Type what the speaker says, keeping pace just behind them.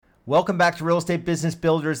Welcome back to Real Estate Business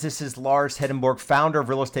Builders. This is Lars Hedenborg, founder of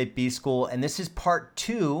Real Estate B School, and this is part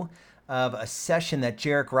two of a session that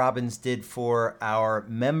Jarek Robbins did for our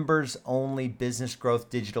members-only Business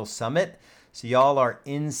Growth Digital Summit. So y'all are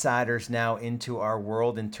insiders now into our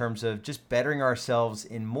world in terms of just bettering ourselves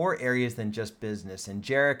in more areas than just business. And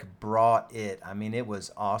Jarek brought it. I mean, it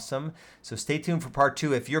was awesome. So stay tuned for part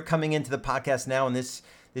two. If you're coming into the podcast now and this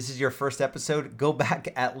is your first episode, go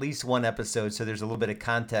back at least one episode so there's a little bit of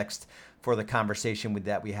context for the conversation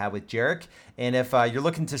that we had with Jarek. And if you're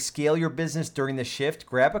looking to scale your business during the shift,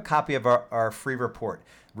 grab a copy of our free report,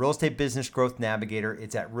 Real Estate Business Growth Navigator.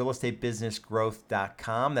 It's at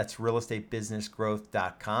realestatebusinessgrowth.com. That's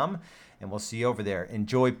realestatebusinessgrowth.com. And we'll see you over there.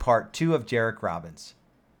 Enjoy part two of Jarek Robbins.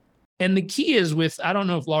 And the key is I don't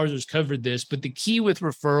know if Lars has covered this, but the key with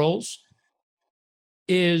referrals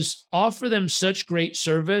is offer them such great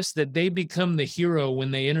service that they become the hero when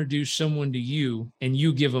they introduce someone to you and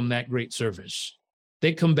you give them that great service.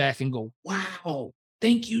 They come back and go, wow,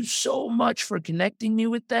 thank you so much for connecting me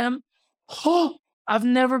with them. Oh, I've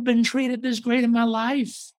never been treated this great in my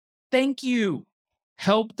life. Thank you.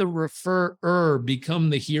 Help the referrer become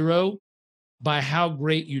the hero by how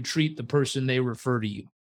great you treat the person they refer to you.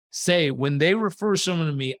 Say, when they refer someone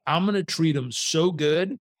to me, I'm going to treat them so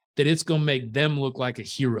good that it's going to make them look like a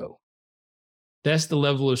hero. That's the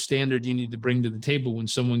level of standard you need to bring to the table when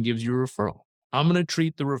someone gives you a referral. I'm going to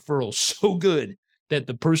treat the referral so good that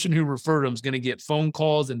the person who referred them is going to get phone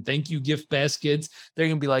calls and thank you gift baskets. They're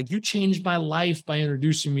going to be like, you changed my life by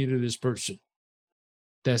introducing me to this person.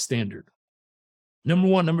 That's standard. Number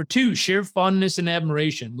one. Number two, share fondness and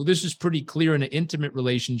admiration. Well, this is pretty clear in an intimate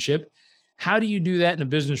relationship. How do you do that in a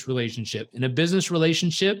business relationship? In a business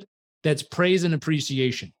relationship, that's praise and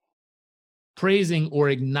appreciation. Praising or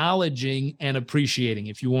acknowledging and appreciating,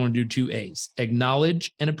 if you want to do two A's.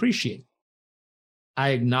 Acknowledge and appreciate. I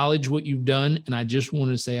acknowledge what you've done, and I just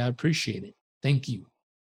want to say I appreciate it. Thank you.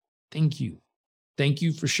 Thank you. Thank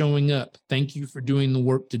you for showing up. Thank you for doing the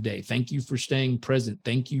work today. Thank you for staying present.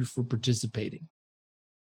 Thank you for participating.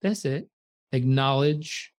 That's it.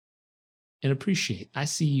 Acknowledge and appreciate. I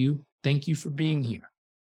see you. Thank you for being here.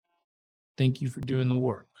 Thank you for doing the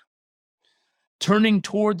work. Turning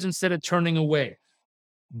towards instead of turning away.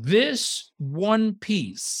 This one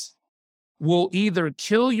piece will either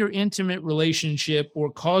kill your intimate relationship or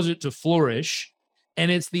cause it to flourish. And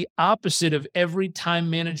it's the opposite of every time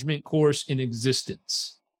management course in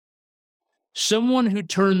existence. Someone who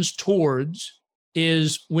turns towards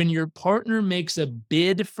is when your partner makes a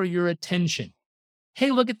bid for your attention. Hey,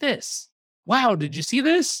 look at this. Wow, did you see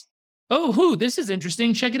this? Oh, this is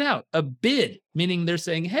interesting. Check it out. A bid, meaning they're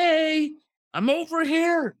saying, hey, I'm over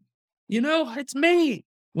here. It's me.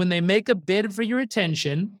 When they make a bid for your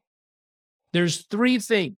attention, there's three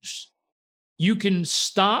things. You can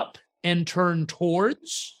stop and turn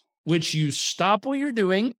towards, which you stop what you're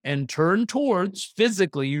doing and turn towards.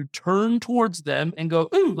 Physically, you turn towards them and go,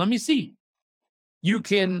 ooh, let me see. You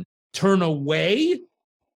can turn away.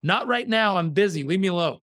 Not right now. I'm busy. Leave me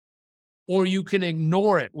alone. Or you can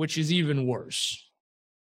ignore it, which is even worse.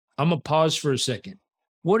 I'm going to pause for a second.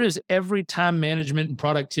 What does every time management and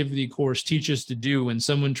productivity course teach us to do when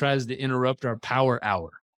someone tries to interrupt our power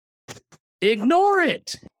hour? Ignore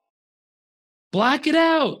it. Block it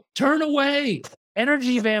out. Turn away.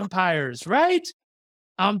 Energy vampires, right?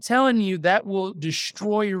 I'm telling you, that will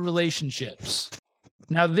destroy your relationships.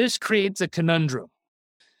 Now, this creates a conundrum.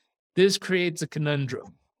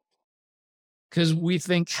 Because we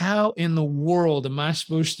think, how in the world am I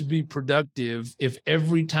supposed to be productive if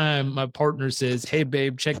every time my partner says, hey,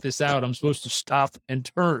 babe, check this out, I'm supposed to stop and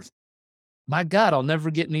turn? My God, I'll never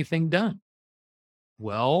get anything done.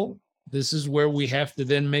 Well, this is where we have to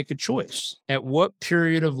then make a choice. At what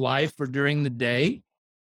period of life or during the day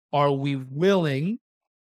are we willing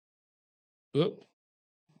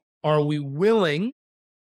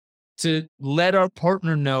to let our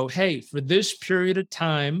partner know, hey, for this period of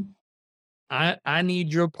time, I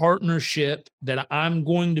need your partnership that I'm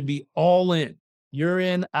going to be all in. You're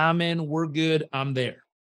in, I'm in, we're good, I'm there.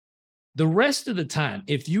 The rest of the time,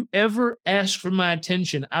 if you ever ask for my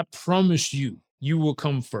attention, I promise you, you will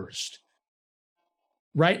come first.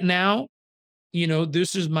 Right now,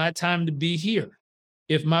 this is my time to be here.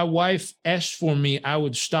 If my wife asked for me, I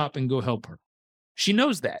would stop and go help her. She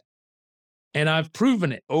knows that. And I've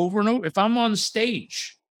proven it over and over. If I'm on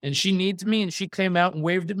stage and she needs me and she came out and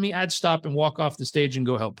waved at me, I'd stop and walk off the stage and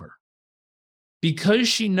go help her. Because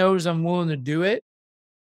she knows I'm willing to do it,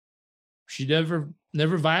 she never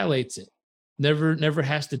violates it, never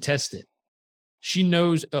has to test it. She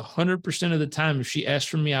knows 100% of the time, if she asks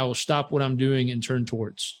for me, I will stop what I'm doing and turn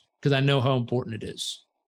towards, because I know how important it is.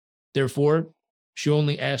 Therefore, she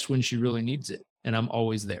only asks when she really needs it, and I'm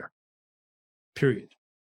always there. Period.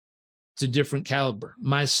 It's a different caliber.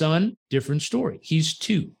 My son, different story. He's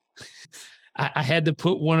 2. I had to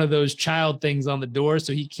put one of those child things on the door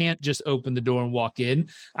so he can't just open the door and walk in.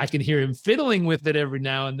 I can hear him fiddling with it every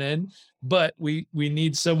now and then, but we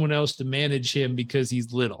need someone else to manage him because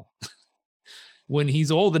he's little. When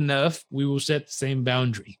he's old enough, we will set the same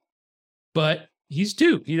boundary. But he's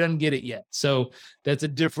 2. He doesn't get it yet. So that's a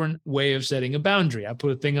different way of setting a boundary. I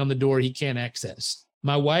put a thing on the door he can't access.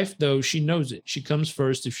 My wife, though, she knows it. She comes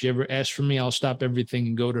first. If she ever asks for me, I'll stop everything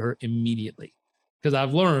and go to her immediately because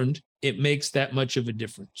I've learned it makes that much of a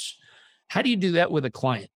difference. How do you do that with a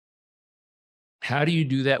client? How do you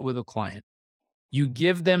do that with a client? You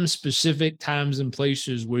give them specific times and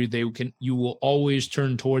places where you will always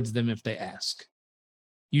turn towards them if they ask.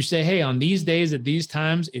 You say, hey, on these days at these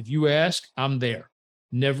times, if you ask, I'm there.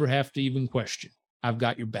 Never have to even question. I've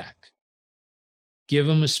got your back. Give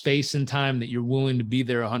them a space and time that you're willing to be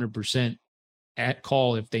there 100% at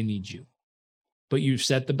call if they need you. But you've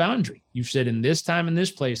set the boundary. You've said in this time, in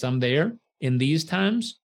this place, I'm there. In these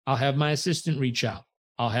times, I'll have my assistant reach out.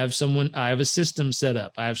 I have a system set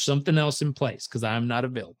up. I have something else in place because I'm not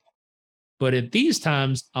available. But at these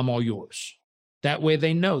times, I'm all yours. That way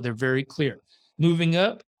they know, they're very clear. Moving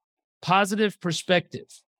up, positive perspective.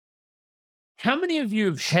 How many of you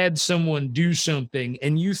have had someone do something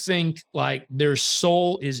and you think like their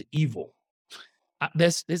soul is evil?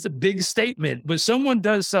 That's a big statement, but someone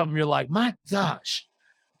does something, you're like, my gosh,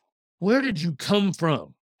 where did you come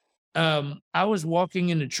from? I was walking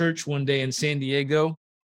into church one day in San Diego,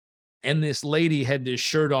 and this lady had this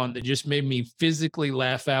shirt on that just made me physically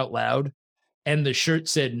laugh out loud. And the shirt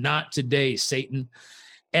said, "Not today, Satan."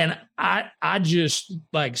 And I just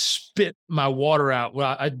like spit my water out.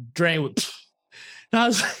 Well, I drank it. And I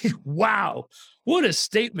was like, wow, what a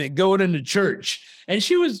statement going into church. And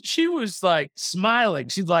she was like smiling.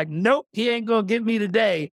 She's like, nope, he ain't going to get me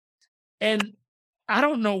today. And I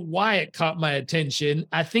don't know why it caught my attention.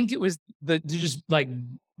 I think it was the just like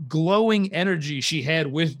glowing energy she had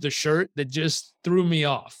with the shirt that just threw me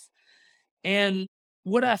off. And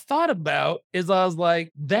what I thought about is I was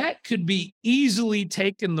like, that could be easily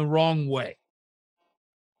taken the wrong way.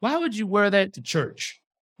 Why would you wear that to church?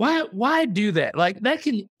 Why do that? Like that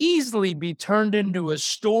can easily be turned into a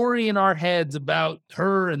story in our heads about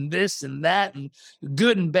her and this and that and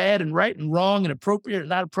good and bad and right and wrong and appropriate and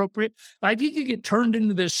not appropriate. Like you could get turned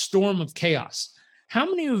into this storm of chaos. How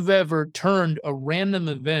many of you have ever turned a random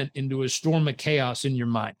event into a storm of chaos in your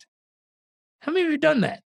mind? How many of you have done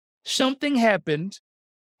that? Something happened,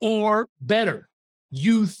 or better,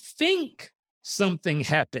 you think something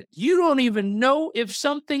happened. You don't even know if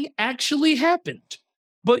something actually happened,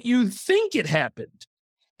 but you think it happened.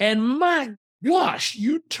 And my gosh,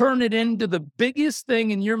 you turn it into the biggest thing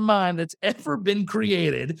in your mind that's ever been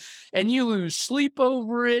created, and you lose sleep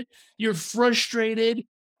over it. You're frustrated.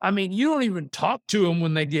 I mean, you don't even talk to them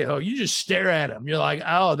when they get home. You just stare at them. You're like,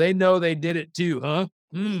 oh, they know they did it too, huh?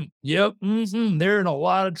 Yep. They're in a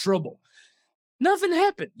lot of trouble. Nothing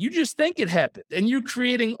happened. You just think it happened, and you're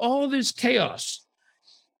creating all this chaos.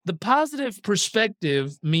 The positive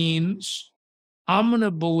perspective means I'm going to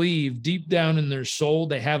believe deep down in their soul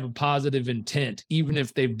they have a positive intent, even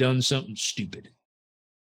if they've done something stupid.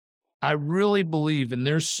 I really believe in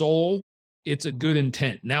their soul, it's a good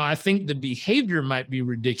intent. Now, I think the behavior might be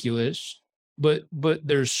ridiculous, but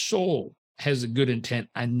their soul has a good intent.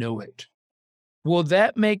 I know it. Will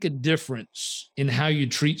that make a difference in how you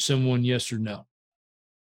treat someone, yes or no?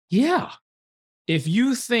 Yeah. If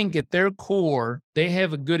you think at their core they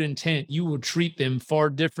have a good intent, you will treat them far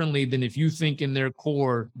differently than if you think in their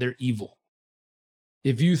core they're evil.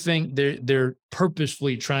 If you think they're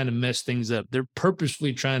purposefully trying to mess things up, they're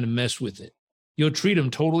purposefully trying to mess with it, you'll treat them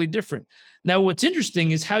totally different. Now, what's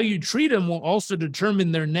interesting is how you treat them will also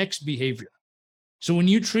determine their next behavior. So when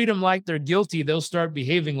you treat them like they're guilty, they'll start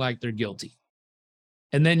behaving like they're guilty.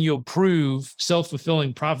 And then you'll prove,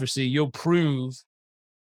 self-fulfilling prophecy, you'll prove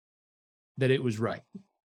that it was right.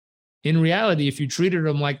 In reality, if you treated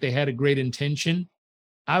them like they had a great intention,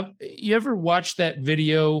 you ever watch that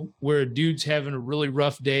video where a dude's having a really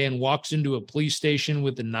rough day and walks into a police station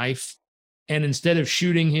with a knife, and instead of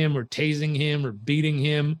shooting him or tasing him or beating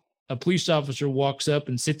him, a police officer walks up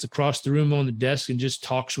and sits across the room on the desk and just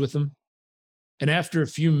talks with him? And after a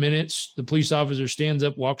few minutes, the police officer stands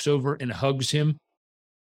up, walks over and hugs him,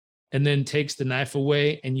 and then takes the knife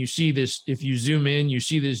away. And you see this, if you zoom in, you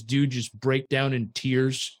see this dude just break down in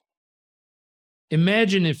tears.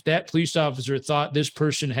 Imagine if that police officer thought this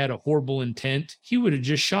person had a horrible intent, he would have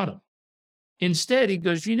just shot him. Instead, he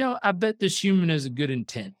goes, I bet this human has a good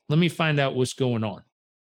intent. Let me find out what's going on.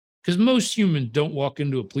 Because most humans don't walk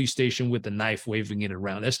into a police station with a knife waving it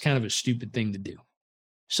around. That's kind of a stupid thing to do.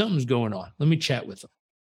 Something's going on. Let me chat with them.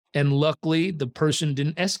 And luckily, the person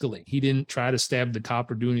didn't escalate. He didn't try to stab the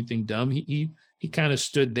cop or do anything dumb. He kind of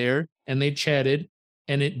stood there and they chatted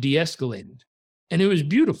and it de-escalated. And it was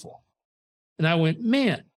beautiful. And I went,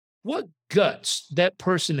 man, what guts that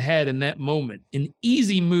person had in that moment. An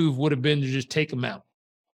easy move would have been to just take him out.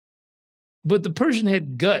 But the person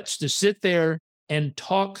had guts to sit there and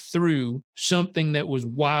talk through something that was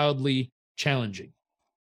wildly challenging.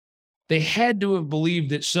 They had to have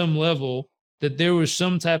believed at some level that there was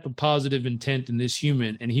some type of positive intent in this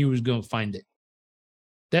human and he was going to find it.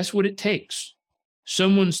 That's what it takes.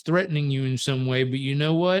 Someone's threatening you in some way, but you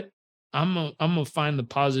know what? I'm going to find the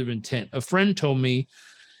positive intent. A friend told me,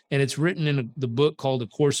 and it's written in the book called A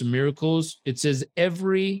Course in Miracles, it says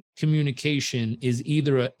every communication is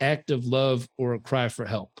either an act of love or a cry for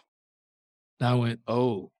help. And I went,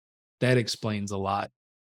 oh, that explains a lot.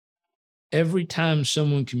 Every time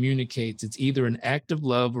someone communicates, it's either an act of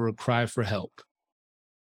love or a cry for help.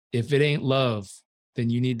 If it ain't love, then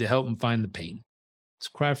you need to help them find the pain. It's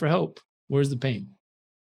a cry for help. Where's the pain?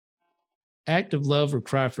 Act of love or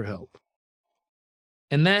cry for help.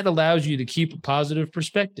 And that allows you to keep a positive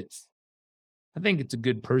perspective. I think it's a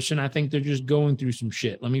good person. I think they're just going through some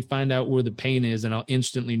shit. Let me find out where the pain is, and I'll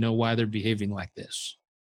instantly know why they're behaving like this.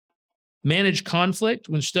 Manage conflict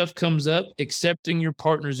when stuff comes up, accepting your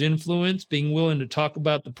partner's influence, being willing to talk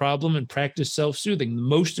about the problem, and practice self-soothing. The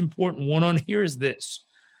most important one on here is this.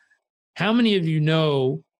 How many of you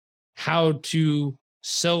know how to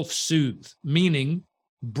self-soothe, meaning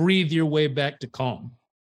breathe your way back to calm?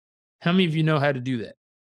 How many of you know how to do that?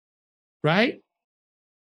 Right?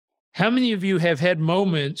 How many of you have had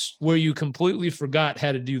moments where you completely forgot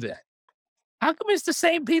how to do that? How come it's the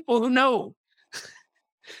same people who know?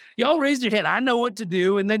 Y'all raise your hand. I know what to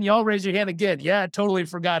do. And then y'all raise your hand again. Yeah, I totally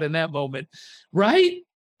forgot in that moment. Right?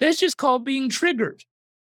 That's just called being triggered.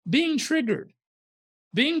 Being triggered.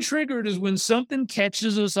 Being triggered is when something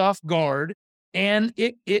catches us off guard and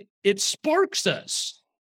it sparks us.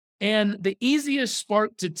 And the easiest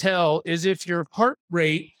spark to tell is if your heart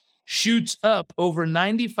rate shoots up over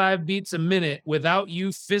 95 beats a minute without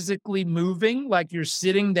you physically moving, like you're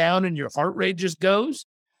sitting down and your heart rate just goes.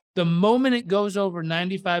 The moment it goes over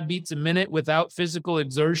 95 beats a minute without physical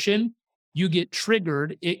exertion, you get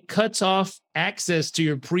triggered. It cuts off access to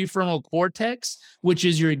your prefrontal cortex, which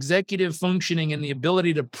is your executive functioning and the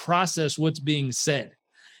ability to process what's being said.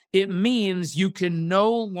 It means you can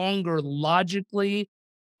no longer logically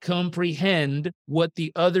comprehend what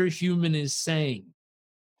the other human is saying.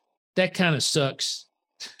 That kind of sucks.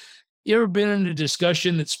 You ever been in a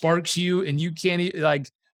discussion that sparks you and you can't, like,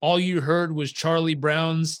 all you heard was Charlie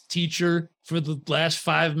Brown's teacher for the last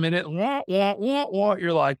 5 minutes? Wah, wah, wah, wah.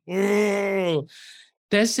 You're like, oh.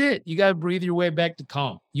 That's it. You got to breathe your way back to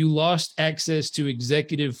calm. You lost access to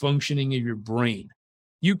executive functioning of your brain.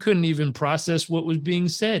 You couldn't even process what was being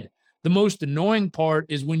said. The most annoying part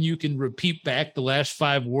is when you can repeat back the last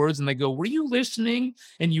 5 words and they go, were you listening?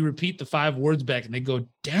 And you repeat the 5 words back and they go,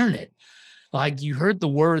 darn it. Like, you heard the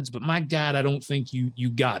words, but my God, I don't think you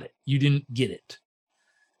got it. You didn't get it.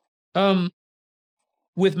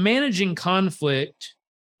 With managing conflict,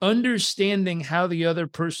 understanding how the other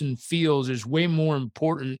person feels is way more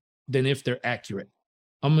important than if they're accurate.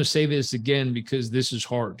 I'm going to say this again because this is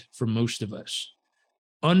hard for most of us.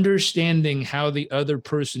 Understanding how the other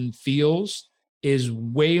person feels is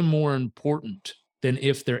way more important than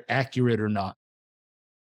if they're accurate or not.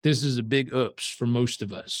 This is a big oops for most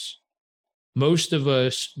of us. Most of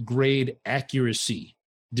us grade accuracy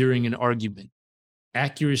during an argument.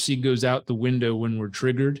 Accuracy goes out the window when we're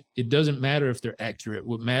triggered. It doesn't matter if they're accurate.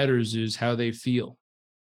 What matters is how they feel.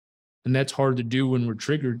 And that's hard to do when we're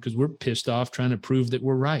triggered because we're pissed off trying to prove that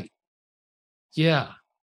we're right. Yeah,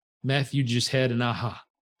 Matthew just had an aha.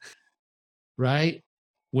 Right?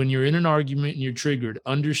 When you're in an argument and you're triggered,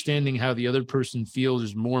 understanding how the other person feels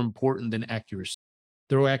is more important than accuracy.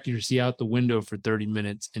 Throw accuracy out the window for 30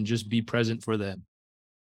 minutes and just be present for them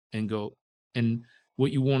and go. And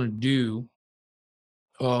what you want to do,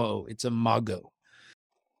 oh, it's a mago.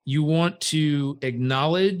 You want to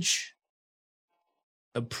acknowledge,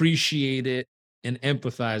 appreciate it, and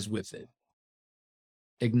empathize with it.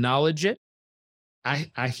 Acknowledge it.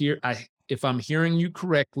 If I'm hearing you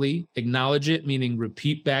correctly, acknowledge it, meaning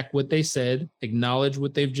repeat back what they said, acknowledge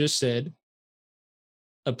what they've just said,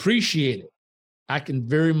 appreciate it. I can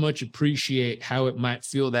very much appreciate how it might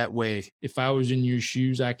feel that way. If I was in your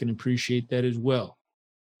shoes, I can appreciate that as well.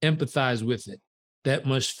 Empathize with it. That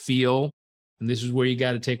must feel And this is where you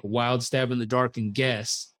got to take a wild stab in the dark and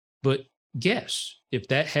guess. But guess, if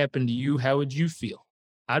that happened to you, how would you feel?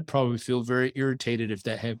 I'd probably feel very irritated if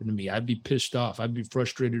that happened to me. I'd be pissed off. I'd be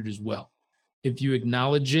frustrated as well. If you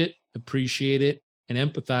acknowledge it, appreciate it, and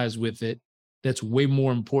empathize with it, that's way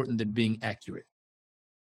more important than being accurate.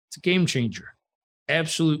 It's a game changer.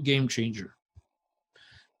 Absolute game changer.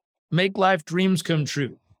 Make life dreams come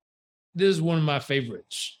true. This is one of my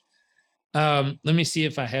favorites. Let me see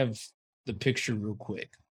if I have the picture real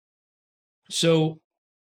quick. So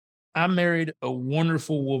I married a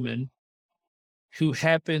wonderful woman who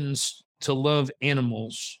happens to love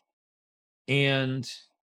animals. And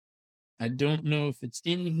I don't know if it's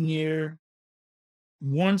in here.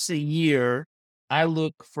 Once a year, I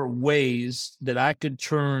look for ways that I could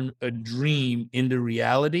turn a dream into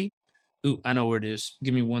reality. Ooh, I know where it is.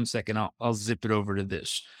 Give me 1 second. I'll zip it over to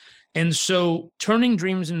this. And so turning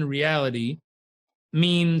dreams into reality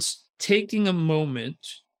means taking a moment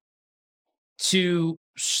to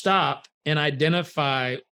stop and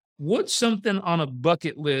identify what's something on a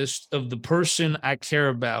bucket list of the person I care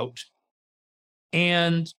about,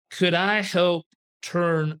 and could I help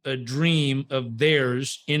turn a dream of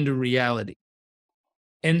theirs into reality?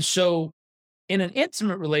 And so in an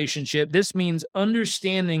intimate relationship, this means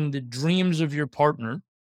understanding the dreams of your partner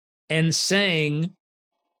and saying,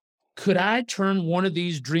 could I turn one of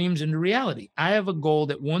these dreams into reality? I have a goal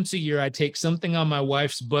that once a year I take something on my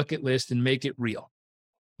wife's bucket list and make it real.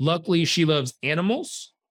 Luckily, she loves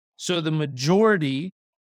animals. So the majority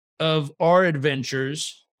of our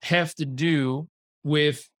adventures have to do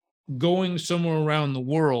with going somewhere around the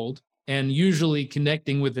world and usually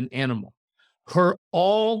connecting with an animal. Her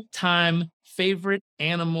all-time favorite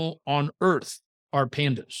animal on earth are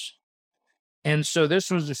pandas. And so this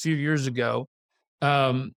was a few years ago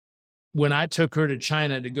when I took her to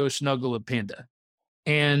China to go snuggle a panda.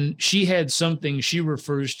 And she had something she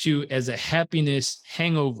refers to as a happiness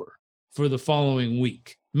hangover for the following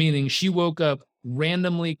week, meaning she woke up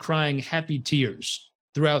randomly crying happy tears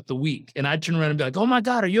throughout the week. And I'd turn around and be like, oh my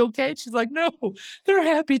God, are you okay? She's like, no, they're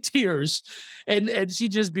happy tears. And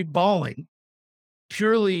she'd just be bawling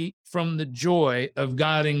purely from the joy of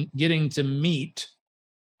getting to meet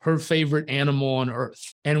her favorite animal on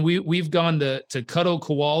earth. And we've gone to cuddle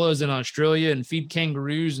koalas in Australia and feed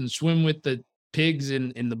kangaroos and swim with the pigs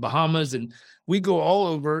in the Bahamas. And we go all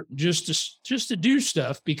over just to do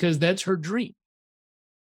stuff because that's her dream.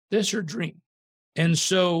 That's her dream. And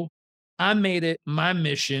so I made it my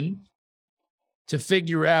mission to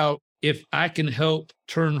figure out if I can help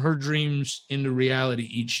turn her dreams into reality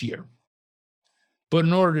each year. But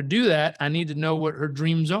in order to do that, I need to know what her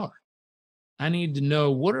dreams are. I need to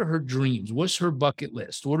know, what are her dreams? What's her bucket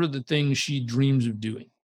list? What are the things she dreams of doing?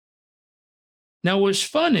 Now, what's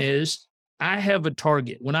fun is I have a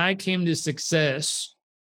target. When I came to Success,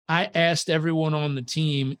 I asked everyone on the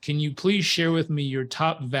team, can you please share with me your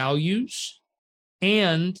top values?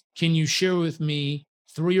 And can you share with me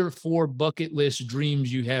 3 or 4 bucket list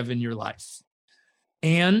dreams you have in your life?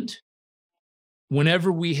 And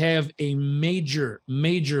whenever we have a major,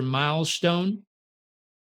 major milestone,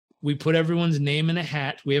 we put everyone's name in a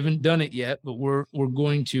hat. We haven't done it yet, but we're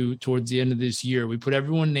going to towards the end of this year. We put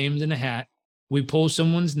everyone's names in a hat. We pull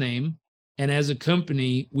someone's name. And as a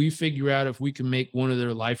company, we figure out if we can make one of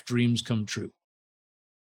their life dreams come true.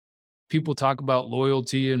 People talk about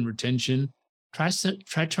loyalty and retention. Try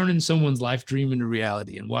turning someone's life dream into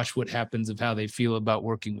reality and watch what happens of how they feel about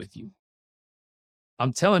working with you.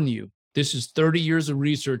 I'm telling you, this is 30 years of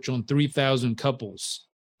research on 3,000 couples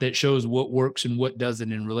that shows what works and what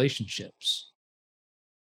doesn't in relationships.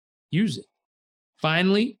 Use it.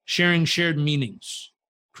 Finally, sharing shared meanings,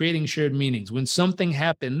 creating shared meanings. When something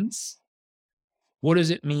happens, what does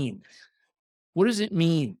it mean? What does it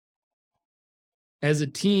mean? As a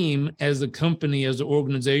team, as a company, as an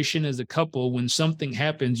organization, as a couple, when something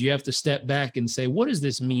happens, you have to step back and say, what does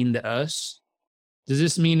this mean to us? Does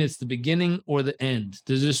this mean it's the beginning or the end?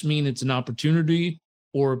 Does this mean it's an opportunity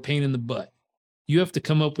or a pain in the butt? You have to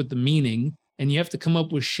come up with the meaning, and you have to come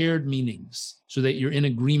up with shared meanings so that you're in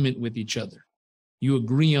agreement with each other. You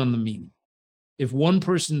agree on the meaning. If one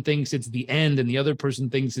person thinks it's the end and the other person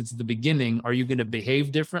thinks it's the beginning, are you going to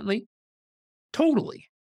behave differently? Totally.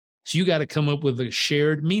 So you got to come up with a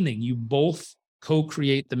shared meaning. You both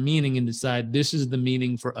co-create the meaning and decide this is the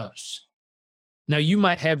meaning for us. Now, you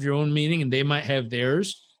might have your own meaning and they might have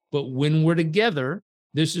theirs, but when we're together,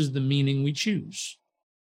 this is the meaning we choose.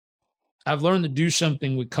 I've learned to do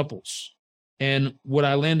something with couples. And what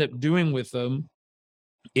I'll end up doing with them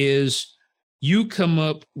is you come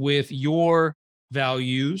up with your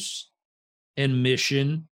values and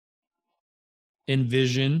mission and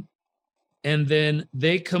vision, and then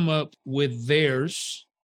they come up with theirs.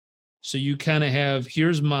 So you kind of have,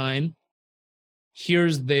 here's mine,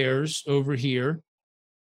 here's theirs over here,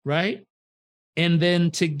 right? And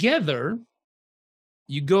then together,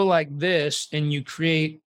 you go like this and you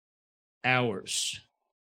create ours.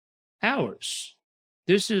 Ours.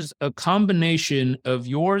 This is a combination of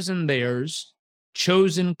yours and theirs,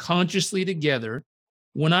 chosen consciously together.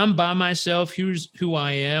 When I'm by myself, here's who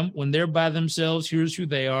I am. When they're by themselves, here's who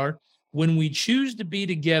they are. When we choose to be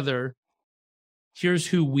together, here's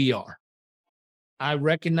who we are. I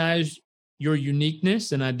recognize your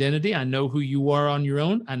uniqueness and identity. I know who you are on your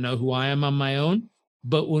own. I know who I am on my own.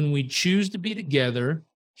 But when we choose to be together,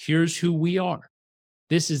 here's who we are.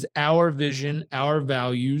 This is our vision, our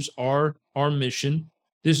values, our mission.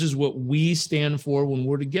 This is what we stand for when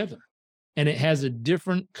we're together. And it has a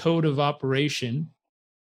different code of operation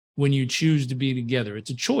when you choose to be together. It's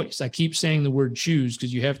a choice. I keep saying the word choose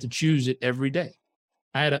because you have to choose it every day.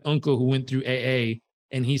 I had an uncle who went through AA,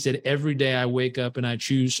 and he said, every day I wake up and I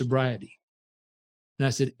choose sobriety. And I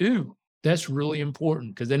said, ooh, that's really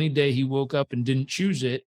important, because any day he woke up and didn't choose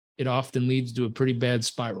it, it often leads to a pretty bad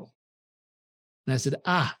spiral. And I said,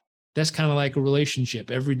 that's kind of like a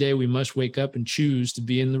relationship. Every day we must wake up and choose to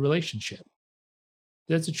be in the relationship.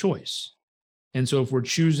 That's a choice. And so if we're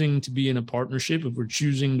choosing to be in a partnership, if we're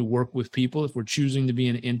choosing to work with people, if we're choosing to be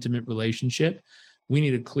in an intimate relationship, we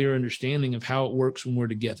need a clear understanding of how it works when we're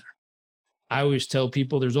together. I always tell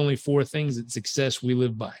people there's only 4 things that success we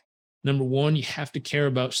live by. Number 1, you have to care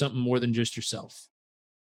about something more than just yourself.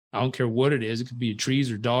 I don't care what it is. It could be trees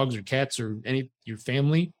or dogs or cats or your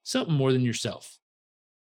family, something more than yourself.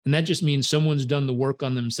 And that just means someone's done the work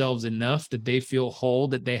on themselves enough that they feel whole,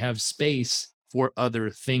 that they have space for other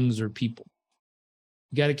things or people.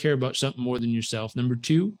 You got to care about something more than yourself. Number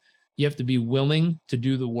 2, you have to be willing to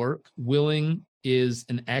do the work. Willing is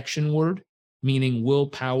an action word, meaning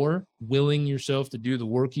willpower, willing yourself to do the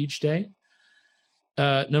work each day.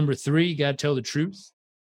 Number 3, you got to tell the truth.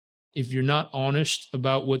 If you're not honest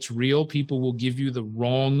about what's real, people will give you the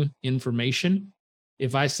wrong information.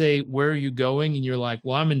 If I say, where are you going? And you're like,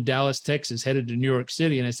 well, I'm in Dallas, Texas, headed to New York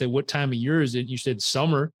City. And I said, what time of year is it? And you said,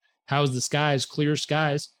 summer. How's the skies? Clear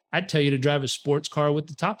skies. I'd tell you to drive a sports car with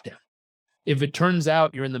the top down. If it turns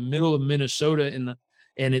out you're in the middle of Minnesota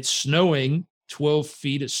and it's snowing, 12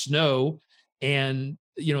 feet of snow, and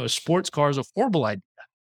a sports car is a horrible idea.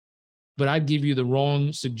 But I'd give you the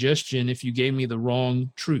wrong suggestion if you gave me the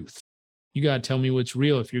wrong truth. You got to tell me what's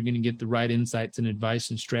real if you're going to get the right insights and advice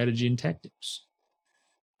and strategy and tactics.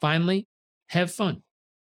 Finally, have fun.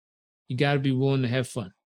 You got to be willing to have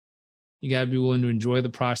fun. You got to be willing to enjoy the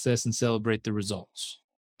process and celebrate the results.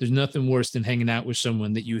 There's nothing worse than hanging out with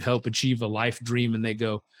someone that you help achieve a life dream and they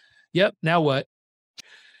go, yep, now what?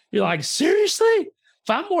 You're like, seriously? If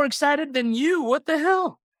I'm more excited than you, what the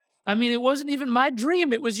hell? I mean, it wasn't even my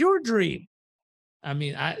dream. It was your dream. I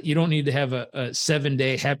mean, you don't need to have a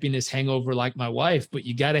 7-day happiness hangover like my wife, but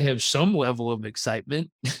you got to have some level of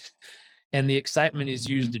excitement. And the excitement is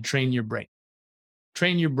used to train your brain.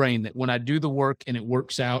 Train your brain that when I do the work and it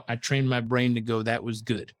works out, I train my brain to go, that was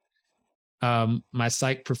good. My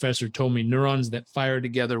psych professor told me neurons that fire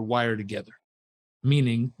together wire together,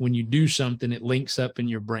 meaning when you do something, it links up in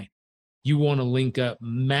your brain. You want to link up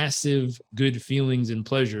massive good feelings and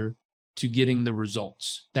pleasure to getting the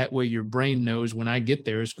results. That way your brain knows when I get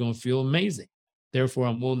there, it's going to feel amazing. Therefore,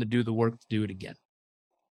 I'm willing to do the work to do it again.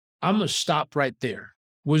 I'm going to stop right there.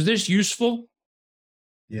 Was this useful?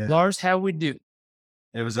 Yeah. Lars, how we do?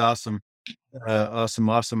 It was awesome.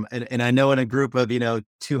 Awesome. And I know in a group of,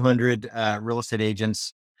 200 real estate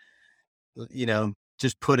agents,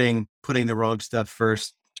 just putting the wrong stuff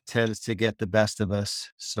first tends to get the best of us.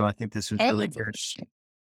 So I think this was really good.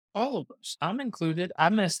 All of us. I'm included. I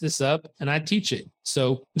mess this up and I teach it.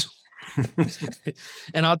 So,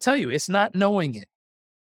 and I'll tell you, it's not knowing it.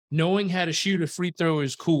 Knowing how to shoot a free throw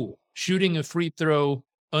is cool. Shooting a free throw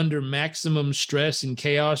under maximum stress and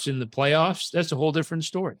chaos in the playoffs, that's a whole different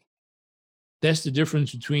story. That's the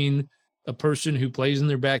difference between a person who plays in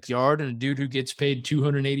their backyard and a dude who gets paid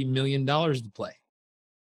 $280 million to play.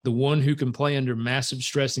 The one who can play under massive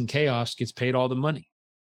stress and chaos gets paid all the money.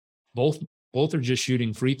 Both are just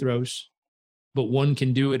shooting free throws, but one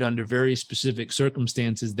can do it under very specific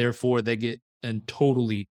circumstances. Therefore, they get a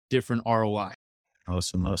totally different ROI.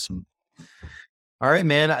 Awesome. All right,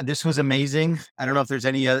 man, this was amazing. I don't know if there's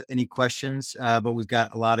any questions, but we've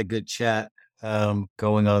got a lot of good chat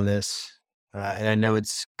going on this. And I know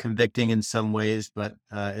it's convicting in some ways, but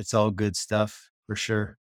it's all good stuff for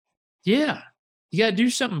sure. Yeah. You got to do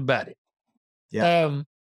something about it. Yeah.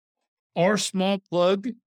 Our small plug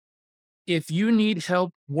if you need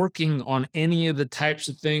help working on any of the types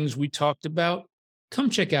of things we talked about, come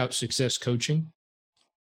check out Success Coaching.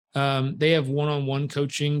 They have one-on-one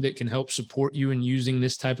coaching that can help support you in using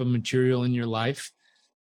this type of material in your life.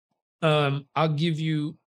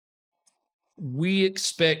 We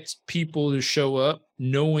expect people to show up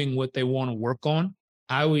knowing what they want to work on.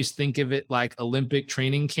 I always think of it like Olympic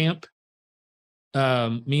training camp,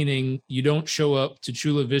 meaning you don't show up to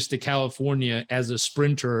Chula Vista, California as a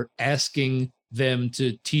sprinter asking them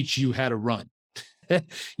to teach you how to run.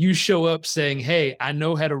 You show up saying, hey, I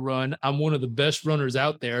know how to run. I'm one of the best runners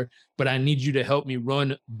out there, but I need you to help me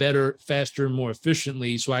run better, faster, and more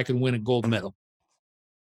efficiently so I can win a gold medal.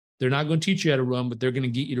 They're not going to teach you how to run, but they're going to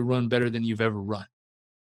get you to run better than you've ever run.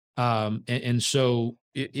 And so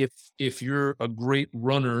if you're a great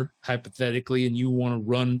runner, hypothetically, and you want to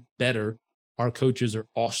run better, our coaches are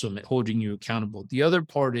awesome at holding you accountable. The other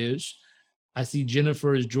part is, I see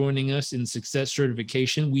Jennifer is joining us in Success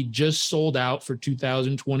Certification. We just sold out for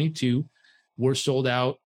 2022. We're sold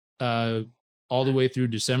out all the way through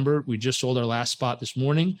December. We just sold our last spot this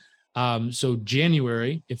morning. So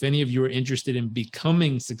January, if any of you are interested in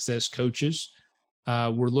becoming success coaches,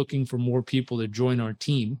 we're looking for more people to join our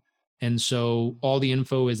team. And so all the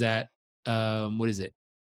info is at,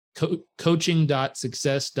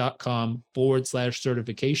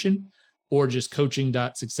 coaching.success.com/certification, or just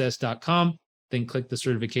coaching.success.com. Then click the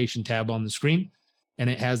certification tab on the screen, and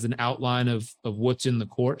it has an outline of what's in the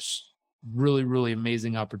course. Really, really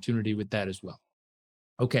amazing opportunity with that as well.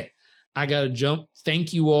 Okay, I got to jump.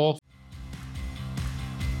 Thank you all.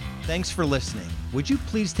 Thanks for listening. Would you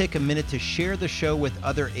please take a minute to share the show with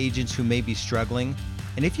other agents who may be struggling?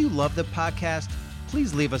 And if you love the podcast,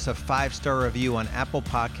 please leave us a 5-star review on Apple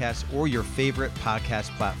Podcasts or your favorite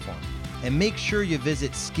podcast platform. And make sure you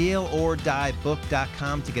visit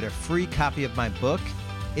scaleorddiebook.com to get a free copy of my book.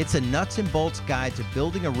 It's a nuts and bolts guide to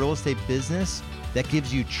building a real estate business that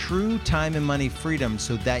gives you true time and money freedom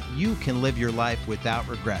so that you can live your life without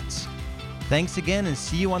regrets. Thanks again, and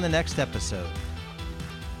see you on the next episode.